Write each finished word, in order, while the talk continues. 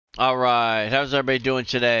Alright, how's everybody doing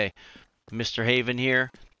today? MrHayven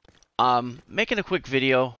here. Making a quick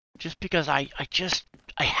video just because I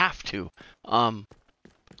have to. Um,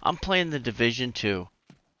 I'm playing the Division 2,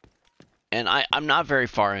 and I'm not very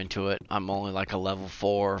far into it. I'm only like a level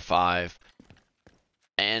 4 or 5,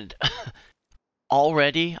 and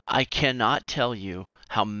already I cannot tell you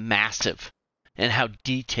how massive and how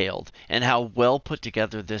detailed and how well put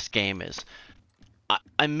together this game is.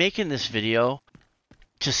 I'm making this video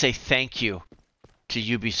to say thank you to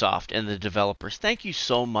Ubisoft and the developers. Thank you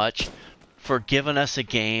so much for giving us a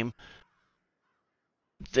game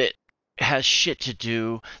that has shit to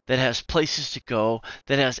do, that has places to go,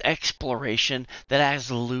 that has exploration, that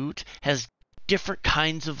has loot, has different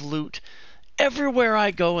kinds of loot. Everywhere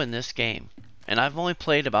I go in this game, and I've only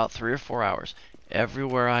played about 3 or 4 hours,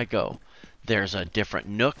 everywhere I go, there's a different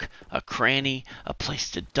nook, a cranny, a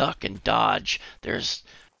place to duck and dodge. There's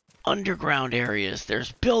underground areas,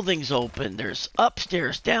 there's buildings open, there's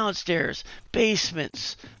upstairs, downstairs,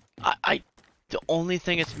 basements. I the only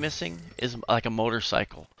thing it's missing is like a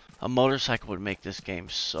motorcycle. A motorcycle would make this game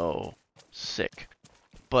so sick.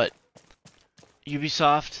 But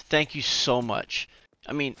Ubisoft, thank you so much.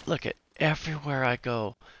 I mean, look at everywhere I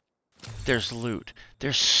go, there's loot.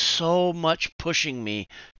 There's so much pushing me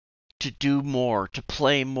to do more, to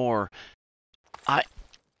play more. I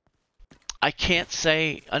I can't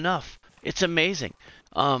say enough. It's amazing.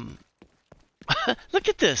 Um, look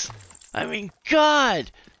at this. I mean,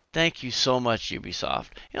 God. Thank you so much, Ubisoft.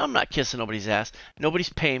 You know, I'm not kissing nobody's ass. Nobody's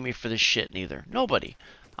paying me for this shit, neither. Nobody.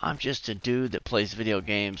 I'm just a dude that plays video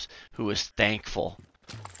games who is thankful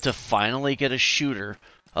to finally get a shooter,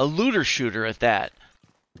 a looter shooter at that,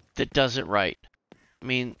 that does it right. I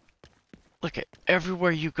mean, look at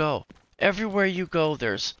everywhere you go. Everywhere you go,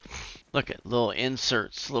 there's, look at little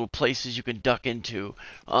inserts, little places you can duck into.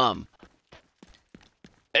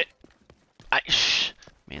 It, I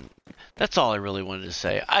mean, that's all I really wanted to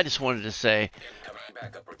say. I just wanted to say,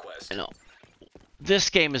 you know,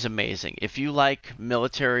 this game is amazing. If you like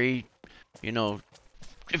military, you know,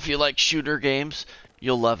 if you like shooter games,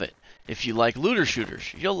 you'll love it. If you like looter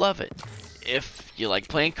shooters, you'll love it. If you like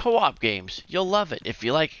playing co-op games, you'll love it. If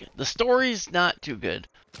you like, the story's not too good,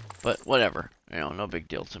 but whatever. You know, no big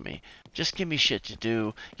deal to me. Just give me shit to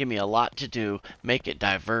do. Give me a lot to do. Make it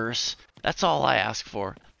diverse. That's all I ask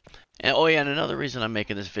for. And oh yeah, and another reason I'm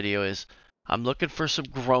making this video is I'm looking for some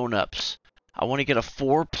grown-ups. I want to get a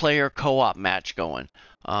 4-player co-op match going.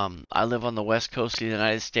 I live on the west coast of the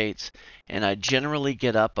United States, and I generally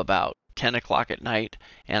get up about 10 o'clock at night,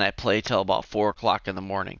 and I play till about 4 o'clock in the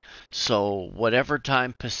morning. So whatever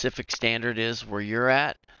time Pacific Standard is where you're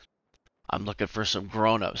at, I'm looking for some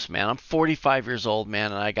grown-ups, man. I'm 45 years old,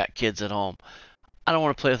 man, and I got kids at home. I don't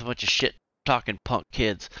want to play with a bunch of shit-talking punk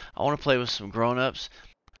kids. I want to play with some grown-ups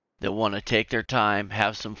that want to take their time,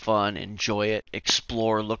 have some fun, enjoy it,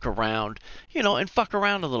 explore, look around, you know, and fuck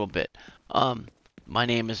around a little bit. My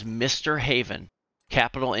name is MrHayven,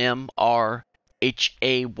 capital MrHayven.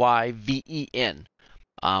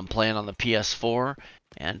 I'm playing on the PS4,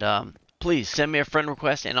 and please send me a friend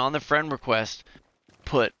request, and on the friend request,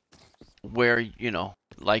 put where, you know,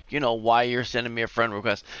 like, you know, why you're sending me a friend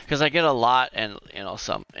request, because I get a lot, and you know,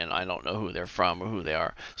 some, and I don't know who they're from or who they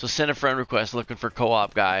are. So send a friend request looking for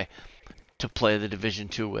co-op guy to play the Division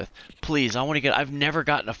 2 with. Please, I want to get, I've never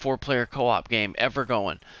gotten a 4-player co-op game ever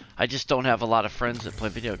going. I just don't have a lot of friends that play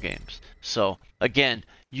video games. So again,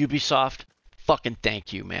 Ubisoft, fucking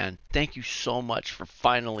thank you, man. Thank you so much for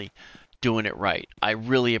finally doing it right. I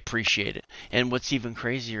really appreciate it. And what's even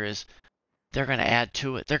crazier is they're going to add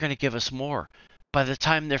to it. They're going to give us more. By the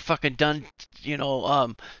time they're fucking done, you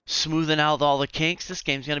know, smoothing out all the kinks, this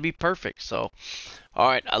game's going to be perfect. So, all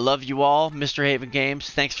right, I love you all. MrHayven Games,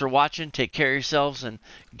 thanks for watching. Take care of yourselves, and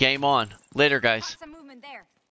game on. Later, guys.